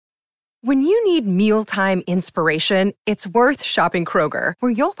When you need mealtime inspiration, it's worth shopping Kroger,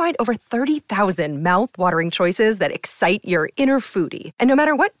 where you'll find over 30,000 mouth-watering choices that excite your inner foodie. And no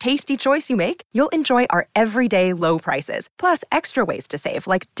matter what tasty choice you make, you'll enjoy our everyday low prices, plus extra ways to save,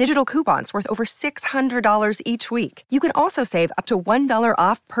 like digital coupons worth over $600 each week. You can also save up to $1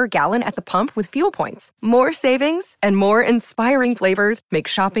 off per gallon at the pump with fuel points. More savings and more inspiring flavors make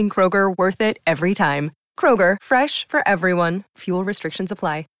shopping Kroger worth it every time. Kroger, fresh for everyone. Fuel restrictions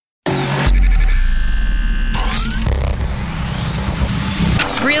apply.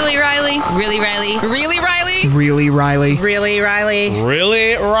 Really, Riley? Really, Riley? Really, Riley? Really, Riley? Really, Riley?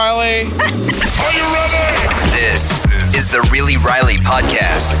 Really, Riley? Are you ready? This is the Really Riley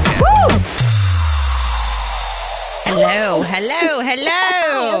podcast. Woo! Hello.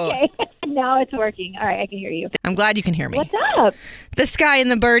 Okay. Now it's working. All right, I can hear you. I'm glad you can hear me. What's up? The sky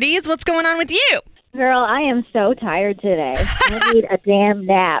and the birdies, what's going on with you? Girl, I am so tired today. I need a damn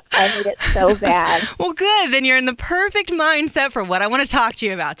nap. I need it so bad. Well, good. Then you're in the perfect mindset for what I want to talk to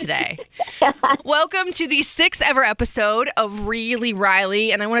you about today. Welcome to the 6th ever episode of Really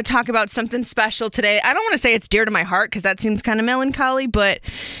Riley, and I want to talk about something special today. I don't want to say it's dear to my heart because that seems kind of melancholy, but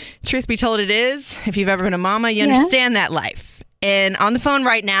truth be told, it is. If you've ever been a mama, you understand that life. And on the phone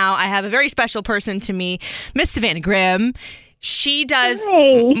right now, I have a very special person to me, Miss Savannah Grimm. She does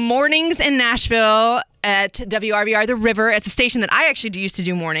mornings in Nashville at WRBR The River. It's a station that I actually used to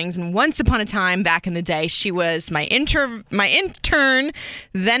do mornings. And once upon a time, back in the day, she was my intern,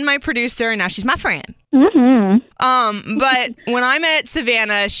 then my producer, and now she's my friend. Mm-hmm. But when I met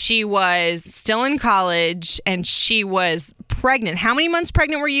Savannah, she was still in college and she was pregnant. How many months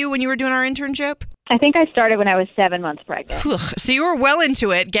pregnant were you when you were doing our internship? I think I started when I was 7 months pregnant. So you were well into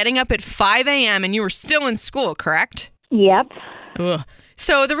it, getting up at 5 a.m. and you were still in school, correct? Yep. Ugh.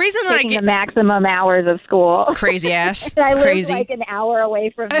 So the reason that Taking the maximum hours of school. Crazy ass. I live Crazy. like an hour away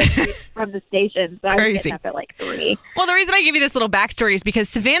from the station, so I was getting up at like 3. Well, the reason I give you this little backstory is because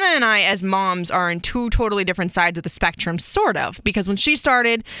Savannah and I, as moms, are in two totally different sides of the spectrum, sort of. Because when she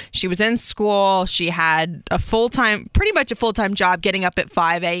started, she was in school. She had pretty much a full-time job, getting up at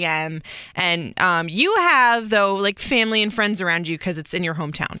 5 a.m. And you have, though, like family and friends around you because it's in your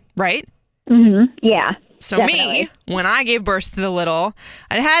hometown, right? Mm-hmm. Yeah. So definitely. Me, when I gave birth to the little,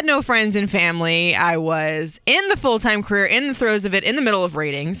 I had no friends and family. I was in the full-time career, in the throes of it, in the middle of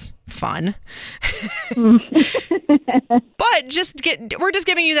ratings. Fun. But we're just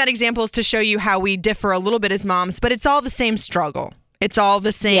giving you that examples to show you how we differ a little bit as moms, but it's all the same struggle. It's all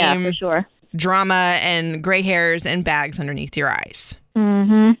the same for sure. Drama and gray hairs and bags underneath your eyes.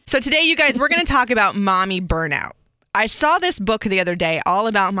 Mm-hmm. So today, you guys, we're going to talk about mommy burnout. I saw this book the other day all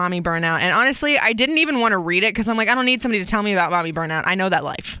about mommy burnout, and honestly, I didn't even want to read it because I'm like, I don't need somebody to tell me about mommy burnout. I know that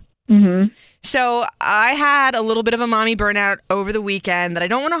life. Mm-hmm. So I had a little bit of a mommy burnout over the weekend that I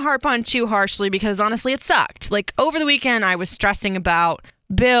don't want to harp on too harshly because honestly, it sucked. Like over the weekend, I was stressing about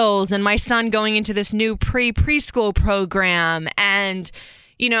bills and my son going into this new preschool program and,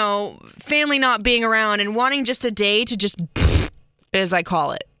 you know, family not being around and wanting just a day to just, as I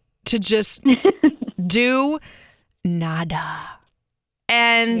call it, to just do nada.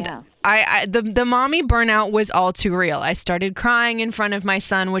 And the mommy burnout was all too real. I started crying in front of my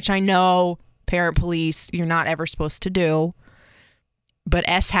son, which I know, parent police, you're not ever supposed to do. But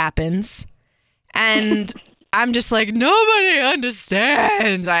S happens. And I'm just like, nobody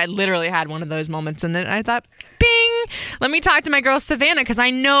understands. I literally had one of those moments. And then I thought, bing, let me talk to my girl Savannah, because I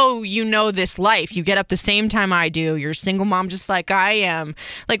know you know this life. You get up the same time I do. You're a single mom just like I am.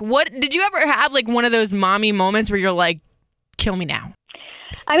 Like, what did you ever have like one of those mommy moments where you're like, kill me now?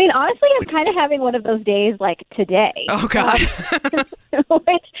 I mean, honestly, I'm kind of having one of those days like today. Oh, God.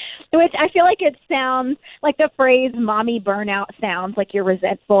 Which I feel like it sounds like the phrase mommy burnout sounds like you're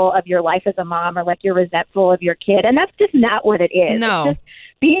resentful of your life as a mom or like you're resentful of your kid. And that's just not what it is. No. It's just,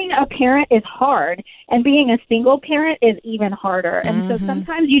 being a parent is hard, and being a single parent is even harder. And so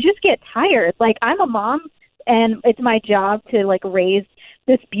sometimes you just get tired. Like, I'm a mom, and it's my job to, like, raise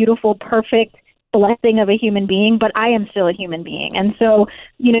this beautiful, perfect blessing of a human being, but I am still a human being. And so,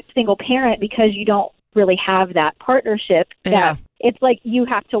 you know, single parent, because you don't really have that partnership, that it's like you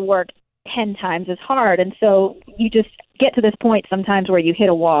have to work 10 times as hard. And so you just get to this point sometimes where you hit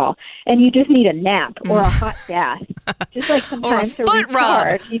a wall and you just need a nap or a hot bath. Just like sometimes or a to foot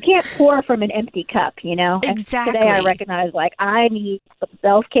recharge. rub. You can't pour from an empty cup, you know? Exactly. And today I recognize, like, I need some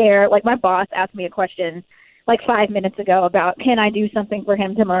self-care. Like, my boss asked me a question like 5 minutes ago about, can I do something for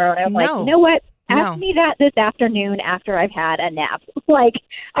him tomorrow? And I'm like, you know what? Ask me that this afternoon after I've had a nap. Like,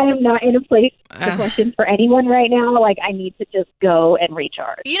 I am not in a place to question for anyone right now. Like, I need to just go and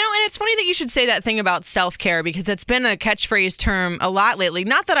recharge. You know, and it's funny that you should say that thing about self-care because that's been a catchphrase term a lot lately.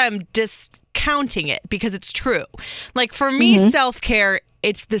 Not that I'm discounting it because it's true. Like, for me, self-care,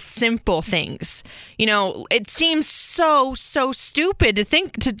 it's the simple things. You know, it seems so stupid to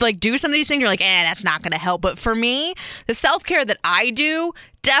think to like do some of these things. You're like, that's not going to help. But for me, the self-care that I do,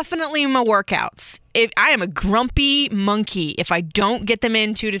 definitely my workouts. If I am a grumpy monkey if I don't get them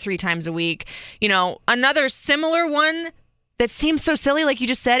in 2 to 3 times a week. You know, another similar one that seems so silly, like you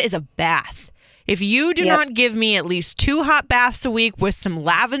just said, is a bath. If you do not give me at least 2 hot baths a week with some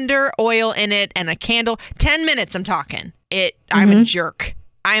lavender oil in it and a candle, 10 minutes I'm talking, I'm a jerk.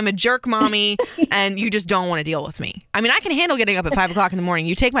 I am a jerk mommy, and you just don't want to deal with me. I mean, I can handle getting up at 5 o'clock in the morning.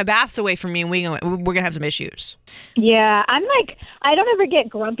 You take my baths away from me, and we're going to have some issues. Yeah, I don't ever get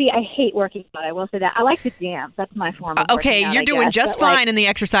grumpy. I hate working out. I will say that. I like to dance. That's my form of okay, working you're out, doing guess, just fine in the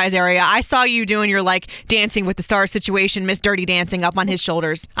exercise area. I saw you doing your, like, Dancing with the Stars situation, Miss Dirty Dancing up on his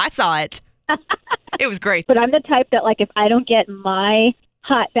shoulders. I saw it. It was great. But I'm the type that, like, if I don't get my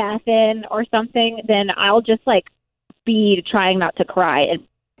hot bath in or something, then I'll just, like, be trying not to cry. And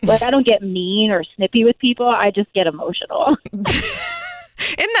like, I don't get mean or snippy with people. I just get emotional.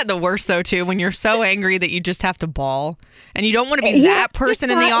 Isn't that the worst, though, too, when you're so angry that you just have to bawl and you don't want to be that person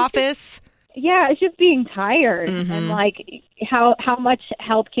in the office? Yeah, it's just being tired. And, like, how much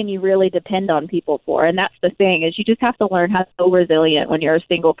help can you really depend on people for? And that's the thing, is you just have to learn how to be resilient when you're a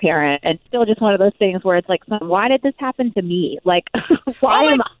single parent. And still just one of those things where it's like, why did this happen to me? Like, why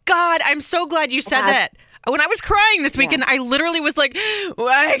Oh, my God. I'm so glad you said that. When I was crying this weekend, I literally was like,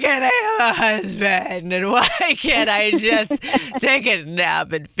 why can't I have a husband? And why can't I just take a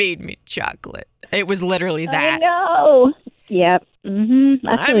nap and feed me chocolate? It was literally that. I know. Yep.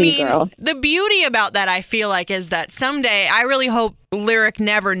 I feel you, girl. The beauty about that, I feel like, is that someday I really hope Lyric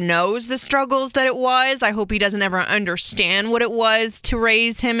never knows the struggles that it was. I hope he doesn't ever understand what it was to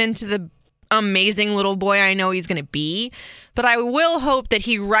raise him into the amazing little boy I know he's going to be. But I will hope that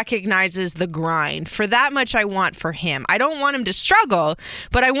he recognizes the grind. For that much I want for him. I don't want him to struggle,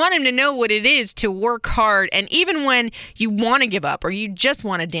 but I want him to know what it is to work hard. And even when you want to give up or you just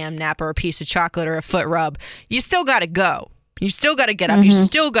want a damn nap or a piece of chocolate or a foot rub, you still got to go. You still got to get up. You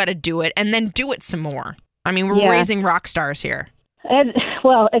still got to do it and then do it some more. I mean, we're raising rock stars here. And,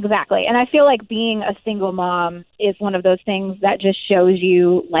 well, exactly. And I feel like being a single mom is one of those things that just shows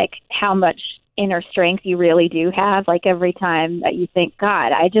you, like, how much inner strength you really do have. Like, every time that you think,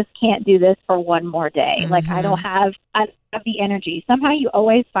 God, I just can't do this for one more day. Like, I don't have the energy. Somehow you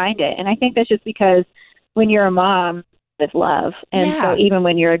always find it. And I think that's just because when you're a mom, with love. And so even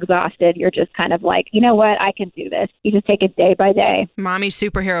when you're exhausted, you're just kind of like, you know what, I can do this. You just take it day by day. Mommy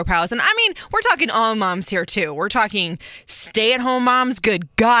superhero powers. And I mean, we're talking all moms here too. We're talking stay-at-home moms.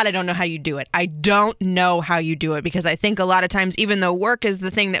 Good God, I don't know how you do it. I don't know how you do it because I think a lot of times, even though work is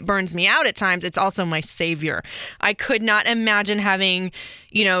the thing that burns me out at times, it's also my savior. I could not imagine having,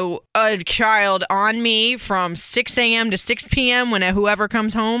 you know, a child on me from 6 a.m. to 6 p.m. when whoever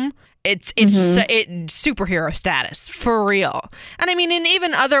comes home. It's superhero status for real. And I mean, and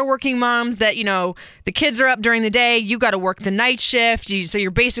even other working moms that, you know, the kids are up during the day, you got to work the night shift. So you're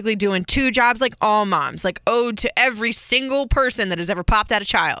basically doing 2 jobs, like all moms, like ode to every single person that has ever popped out a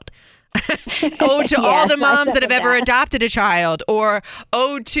child. Ode to all the moms that have ever adopted a child, or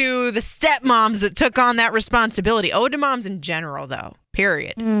ode to the stepmoms that took on that responsibility. Ode to moms in general, though.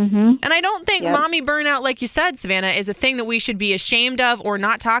 Period. And I don't think mommy burnout, like you said, Savannah, is a thing that we should be ashamed of or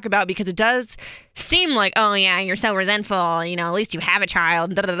not talk about, because it does seem like, oh yeah, you're so resentful, you know, at least you have a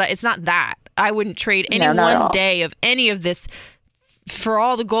child. Da, da, da. It's not that. I wouldn't trade any one day of any of this for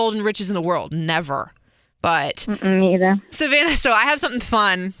all the gold and riches in the world. Never. But neither. Savannah, so I have something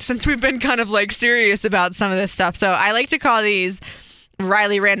fun since we've been kind of like serious about some of this stuff. So I like to call these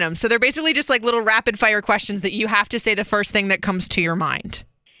Riley Random. So they're basically just like little rapid fire questions that you have to say the first thing that comes to your mind.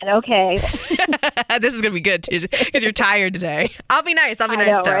 Okay. This is going to be good too because you're tired today. I'll be nice. I'll be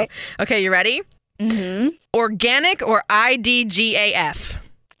nice though. Right? Okay, you ready? Organic or IDGAF?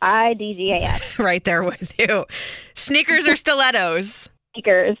 IDGAF. Right there with you. Sneakers or stilettos?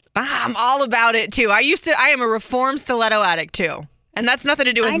 Sneakers. I'm all about it too. I am a reformed stiletto addict too. And that's nothing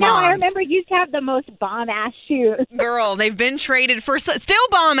to do with moms. I remember you used to have the most bomb-ass shoes. Girl, they've been traded for, still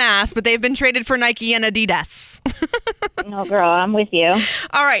bomb-ass, but they've been traded for Nike and Adidas. No, girl, I'm with you.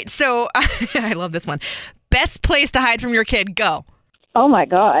 All right, so I love this one. Best place to hide from your kid, go. Oh, my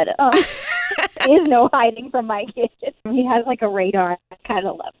God. There's no hiding from my kid. He has like a radar. I kind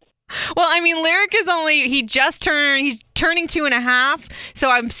of love it. Well, I mean, Lyric is he's turning 2.5, so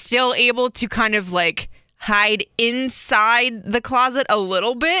I'm still able to kind of like hide inside the closet a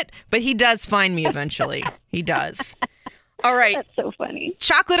little bit, but he does find me eventually. He does. All right. That's so funny.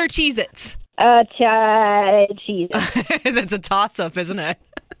 Chocolate or Cheez-Its? Cheez-Its. That's a toss-up, isn't it?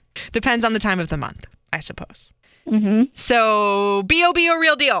 Depends on the time of the month, I suppose. Mm-hmm. So, B.O.B. or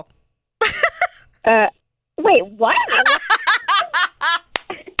Real Deal? Wait, what?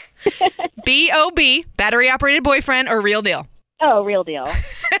 B.O.B., battery-operated boyfriend, or Real Deal? Oh, Real Deal.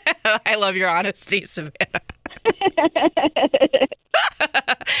 I love your honesty, Savannah.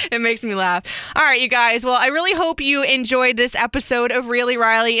 It makes me laugh. All right, you guys. Well, I really hope you enjoyed this episode of Really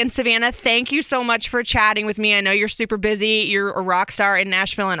Riley. And Savannah, thank you so much for chatting with me. I know you're super busy. You're a rock star in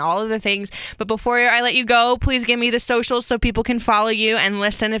Nashville and all of the things. But before I let you go, please give me the socials so people can follow you and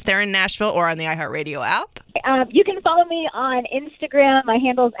listen if they're in Nashville or on the iHeartRadio app. You can follow me on Instagram. My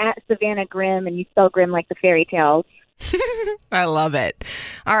handle's @Savannah Grimm, and you spell Grimm like the fairy tales. I love it.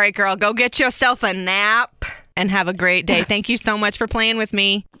 All right, girl, go get yourself a nap and have a great day. Thank you so much for playing with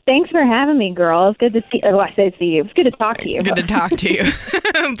me. Thanks for having me, girl. It's good to see. Oh, I said see you. It's good to talk to you. Good to talk to you.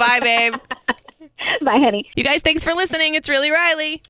 Bye, babe. Bye, honey. You guys, thanks for listening. It's Really Riley.